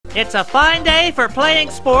It's a fine day for playing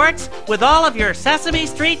sports with all of your Sesame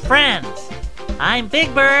Street friends. I'm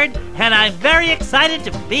Big Bird, and I'm very excited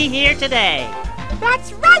to be here today.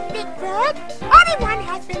 That's right, Big Bird. Everyone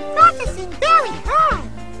has been practicing very hard,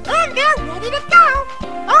 and they're ready to go.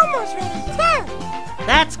 Almost ready, too.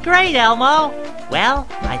 That's great, Elmo. Well,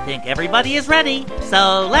 I think everybody is ready,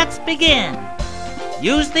 so let's begin.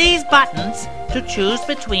 Use these buttons to choose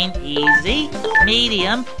between easy,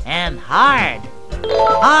 medium, and hard.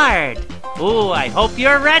 Hard. Ooh, I hope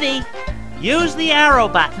you're ready. Use the arrow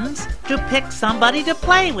buttons to pick somebody to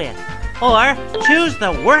play with. Or choose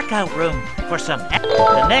the workout room for some.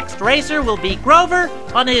 The next racer will be Grover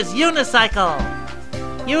on his unicycle.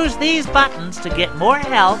 Use these buttons to get more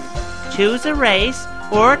health, choose a race,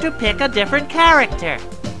 or to pick a different character.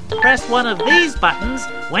 Press one of these buttons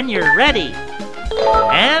when you're ready.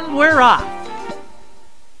 And we're off.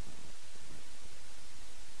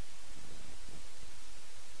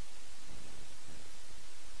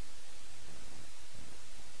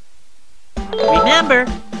 Remember,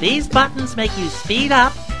 these buttons make you speed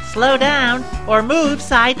up, slow down, or move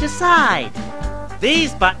side to side.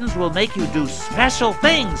 These buttons will make you do special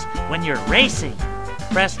things when you're racing.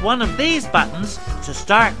 Press one of these buttons to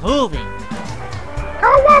start moving.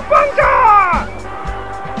 Cowabunga!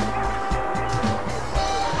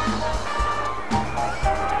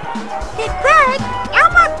 Big Bird,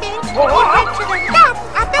 Elmo thinks he went to the left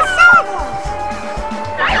of the sawhorse.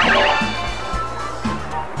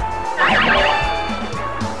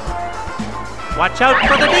 Watch out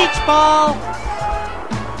for the beach ball!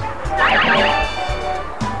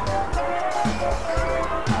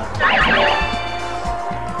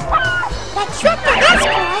 The trick to this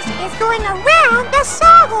course is going around the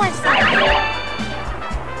sawhorse.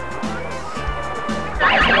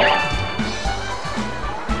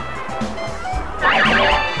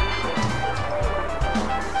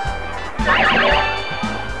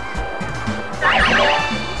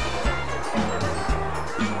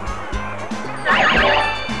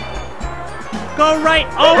 Go right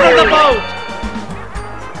over the boat!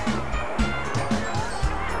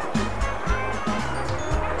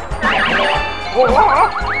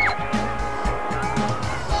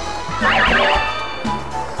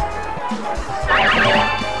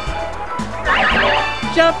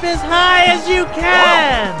 Jump as high as you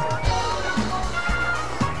can!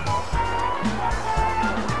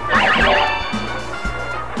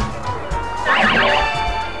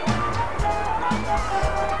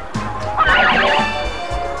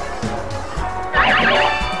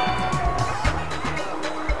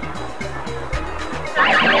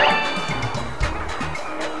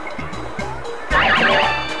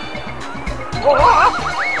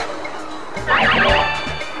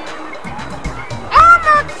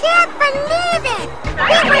 Can't believe it!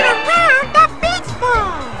 He went around the beach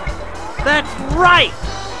ball! That's right!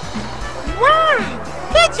 Wow!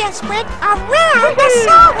 He just went around the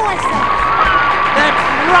sawhorse! That's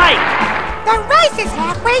right! The race is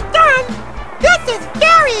halfway done! This is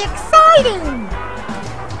very exciting!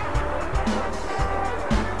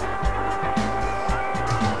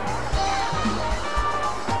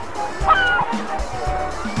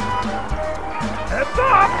 Heads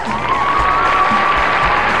up!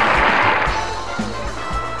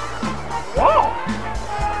 Whoa!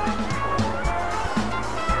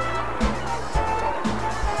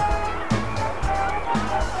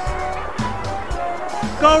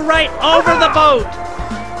 Go right over the boat!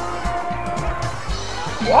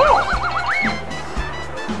 Whoa!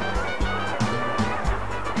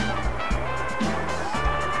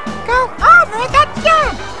 Go over the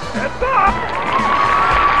jump! Heads up!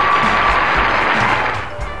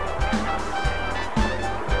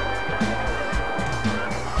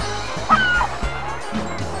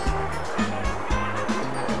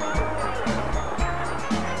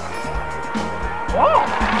 Whoa!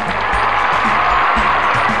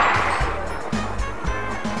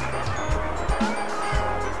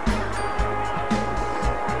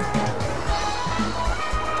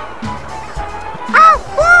 Oh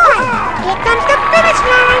boy! Here comes the finish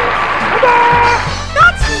line!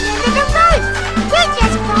 That's the end of the race! We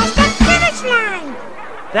just crossed the finish line!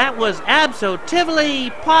 That was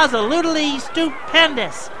absolutely, positively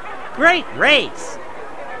stupendous. Great race.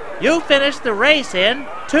 You finished the race in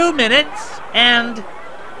 2 minutes and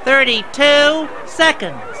 32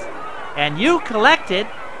 seconds. And you collected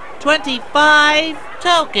 25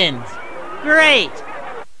 tokens. Great.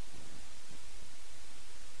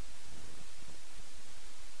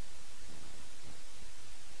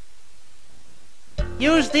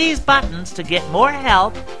 Use these buttons to get more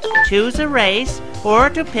help, choose a race, or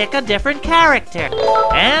to pick a different character.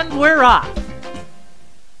 And we're off.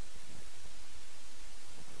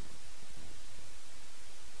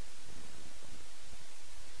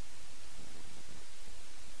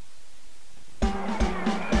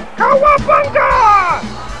 Cowabunga!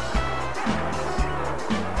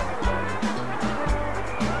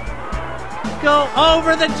 Go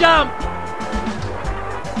over the jump!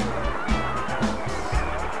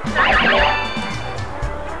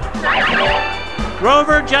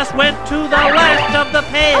 Grover just went to the left of the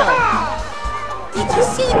pail. Did you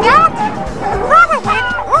see that? Grover went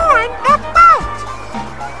on the boat.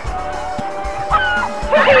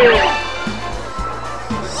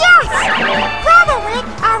 Yes! Grover went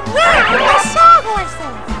around the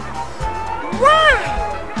sawhorses. Wow!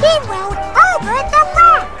 He rode over the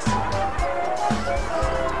rocks.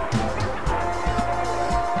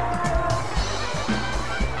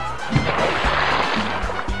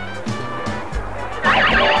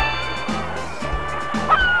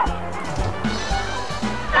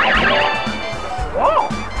 Whoa!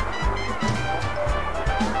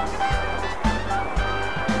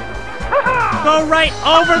 Go right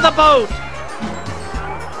over the boat.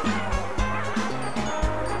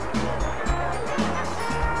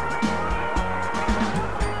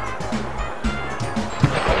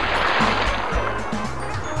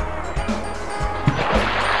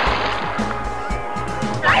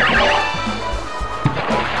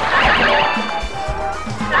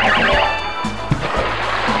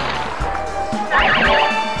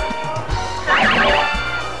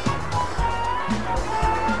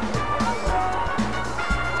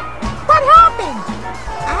 What happened?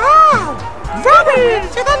 Oh! Grover went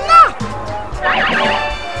to the left.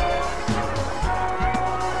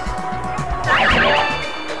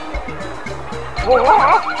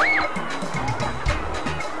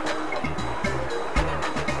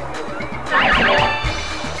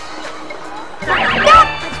 That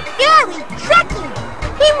was very tricky.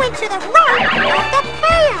 He went to the right of the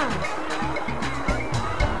pail.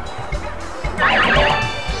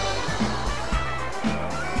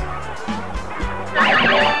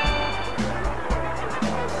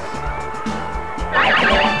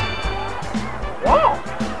 Whoa!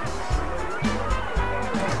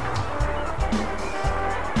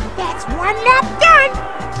 That's one lap done.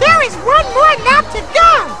 There is one more lap to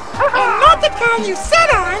go. And not the kind you sit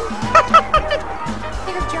on.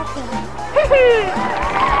 Little joke there.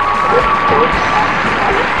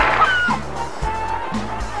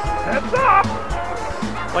 Heads up!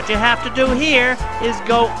 What you have to do here is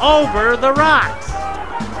go over the rocks.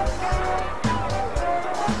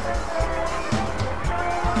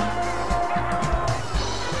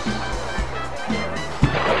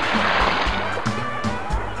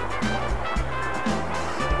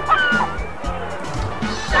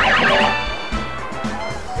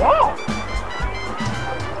 Whoa!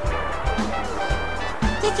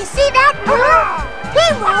 Did you see that? He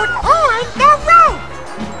rode on the rope.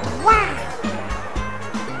 Wow.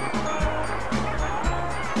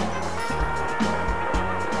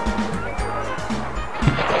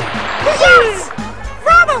 Yes!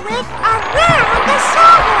 Grover went around the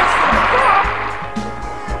sawhorses.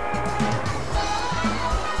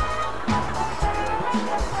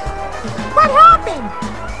 What happened?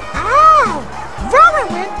 Oh! Grover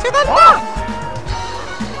went to the left.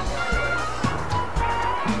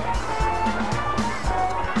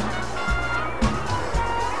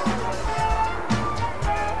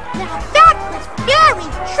 Now that was very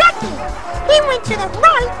tricky. He went to the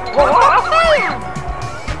right of the pail.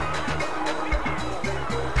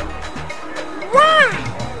 Wow!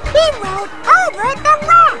 He rode over the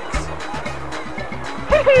rocks.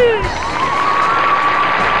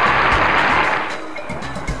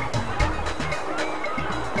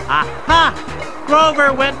 Aha! Grover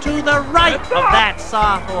went to the right of that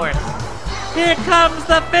sawhorse. Here comes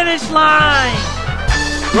the finish line.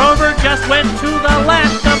 Grover just went to the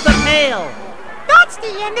left of the pail. That's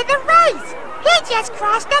the end of the race. He just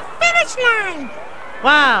crossed the finish line.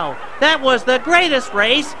 Wow, that was the greatest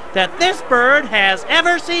race that this bird has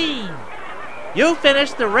ever seen. You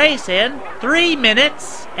finished the race in 3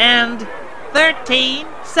 minutes and 13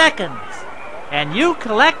 seconds. And you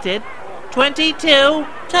collected 22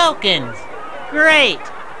 tokens. Great!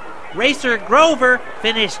 Racer Grover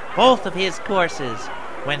finished both of his courses.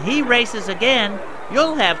 When he races again,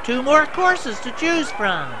 you'll have 2 more courses to choose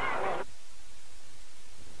from.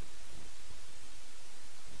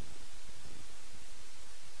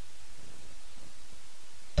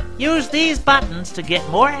 Use these buttons to get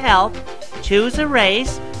more help, choose a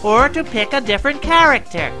race, or to pick a different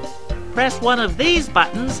character. Press one of these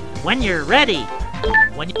buttons when you're ready.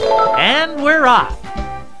 And we're off.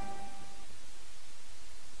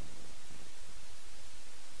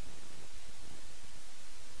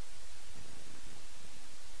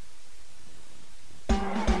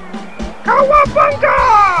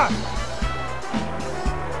 Cowabunga!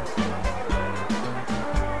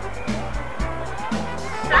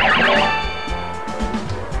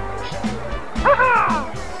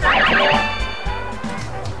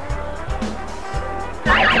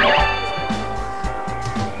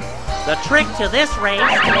 trick to this race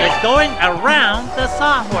is going around the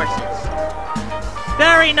sawhorses.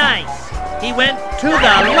 Very nice. He went to the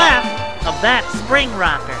left of that spring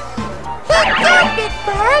rocker. He did, Big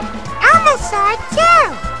Bird. Elmo saw it too.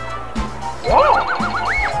 Whoa!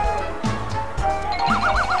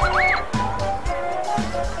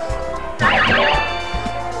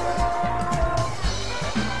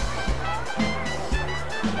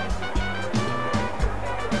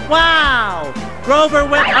 Wow! Grover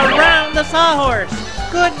went around the sawhorse.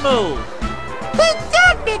 Good move. He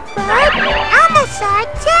did, Big Bird. Elmo saw it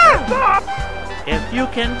too. Stop! If you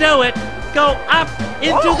can do it, go up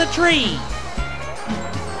into the tree.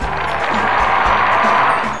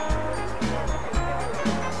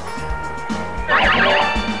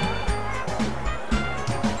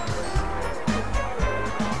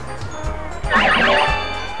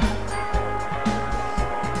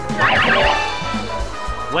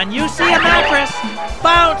 When you see a mattress,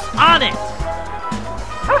 bounce on it.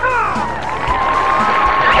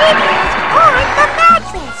 He was on the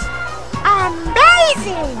mattress.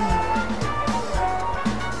 Amazing.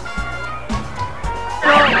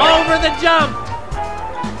 Go over the jump.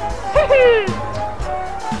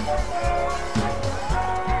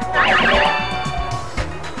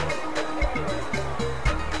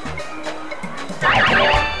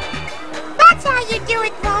 That's how you do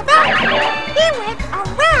it, Grover. He went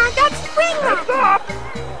around that spring rocker. Stop!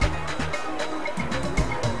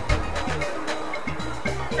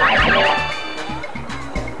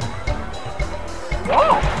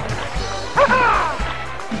 Whoa!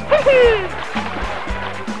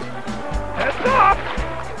 Heads up!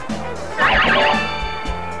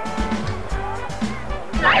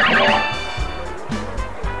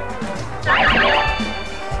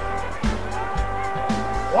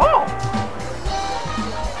 Whoa!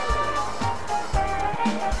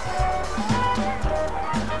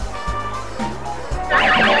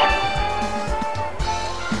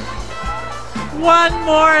 One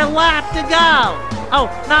more lap to go. Oh,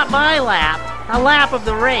 not my lap. A lap of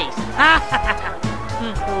the race.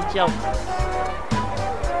 Little joke.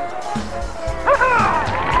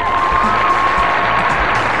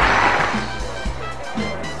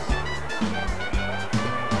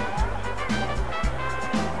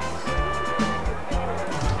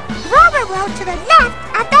 Grover rode to the left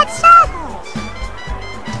of that sawhorse.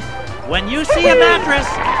 When you see a mattress,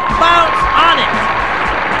 bounce on it.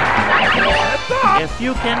 Heads up! If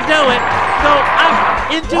you can do it, go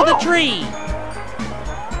up into the tree.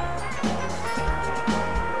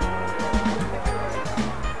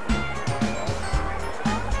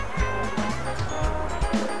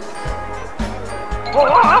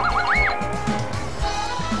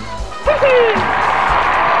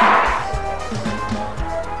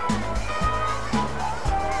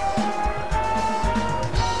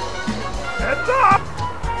 Heads up!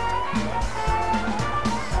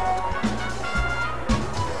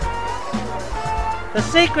 The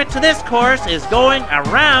secret to this course is going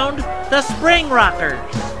around the spring rockers.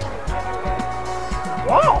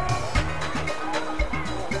 Whoa!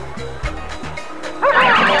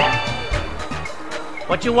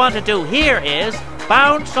 What you want to do here is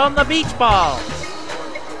bounce on the beach balls.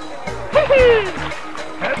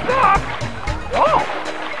 Heads up! Whoa!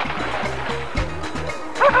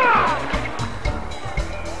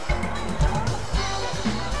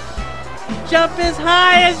 Jump as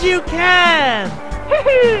high as you can.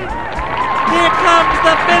 Here comes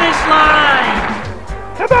the finish line.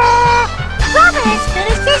 Ta-da! Grover has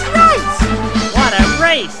finished his race. What a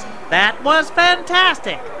race! That was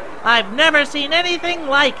fantastic. I've never seen anything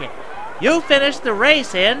like it. You finished the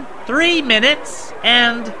race in 3 minutes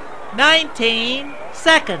and 19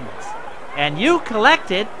 seconds. And you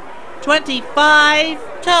collected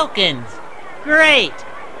 25 tokens. Great!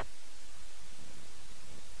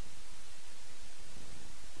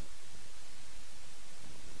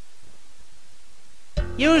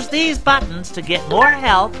 Use these buttons to get more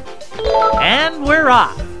help, and we're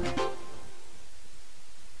off.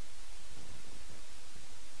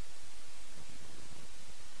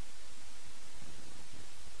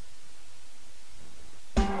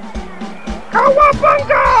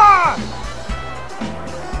 Cowabunga!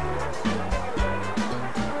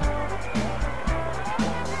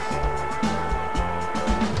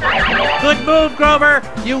 Good move, Grover.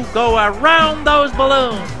 You go around those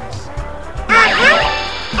balloons.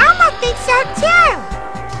 Elmo thinks so too.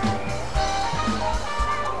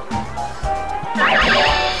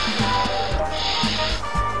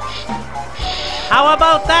 How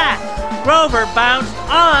about that? Grover bounced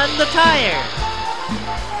on the tire.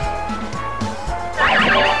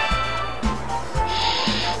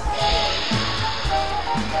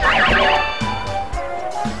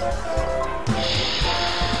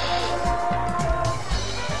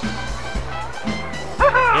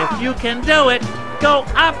 you can do it, go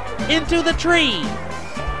up into the tree.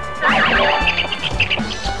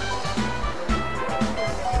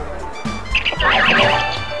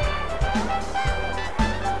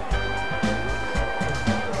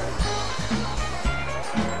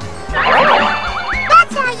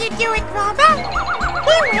 That's how you do it, Grover.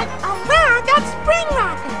 He went around that spring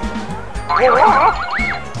rocket.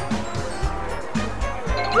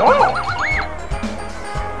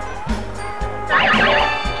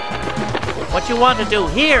 What you want to do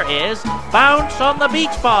here is bounce on the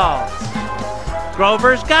beach balls.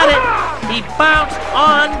 Grover's got it. He bounced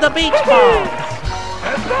on the beach balls.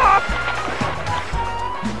 Heads up!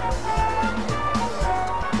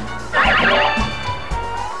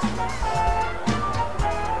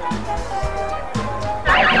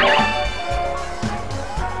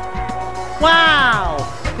 Wow!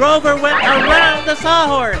 Grover went around the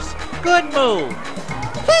sawhorse. Good move.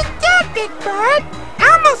 He did, Big Bird.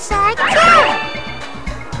 Elmo saw it too.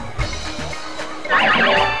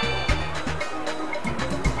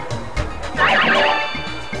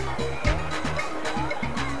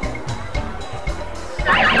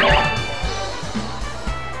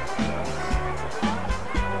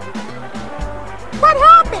 What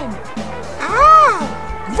happened? Oh,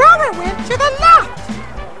 Grover went to the left.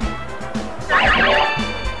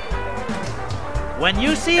 When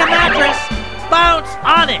you see a mattress, bounce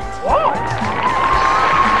on it.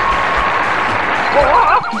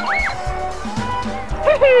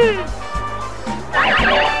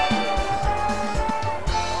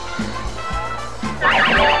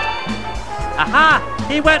 Aha!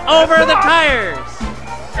 He went over the tires.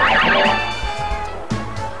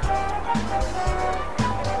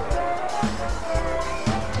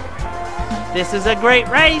 This is a great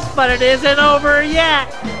race, but it isn't over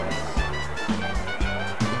yet.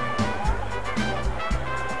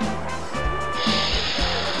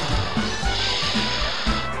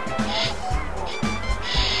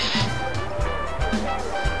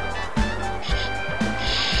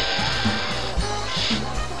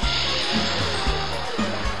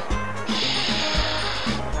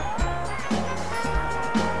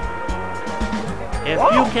 If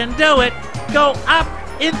you can do it, go up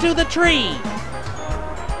into the tree.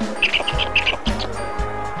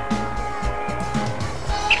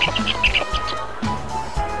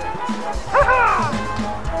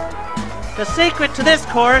 The secret to this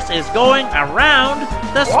course is going around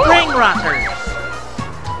the spring rockers.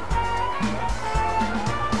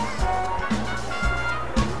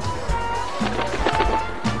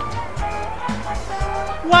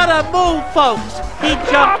 What a move, folks! He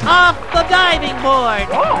jumped off the diving board!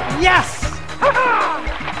 Yes!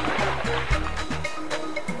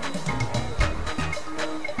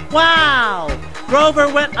 Wow! Grover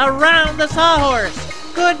went around the sawhorse!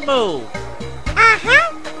 Good move!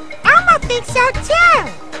 Uh-huh. Elmo thinks so too.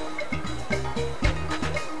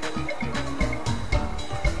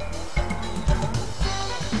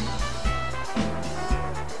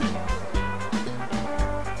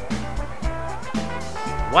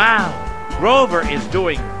 Wow! Grover is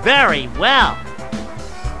doing very well!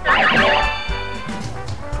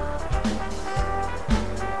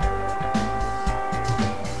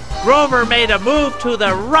 Grover made a move to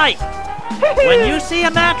the right. When you see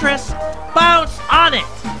a mattress, bounce on it.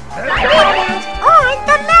 He bounced on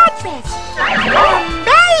the mattress.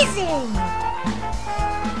 Amazing!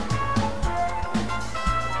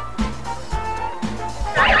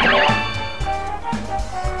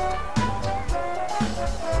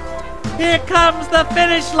 Here comes the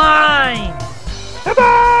finish line.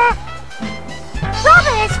 Ta-da!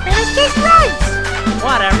 Grover has finished his race.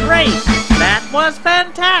 What a race! That was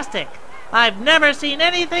fantastic! I've never seen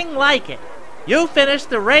anything like it. You finished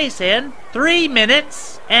the race in 3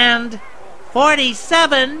 minutes and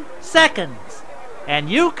 47 seconds. And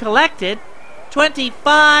you collected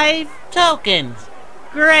 25 tokens.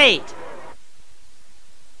 Great!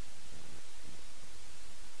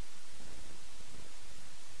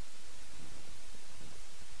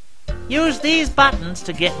 Use these buttons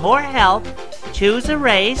to get more help, choose a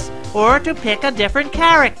race, or to pick a different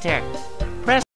character.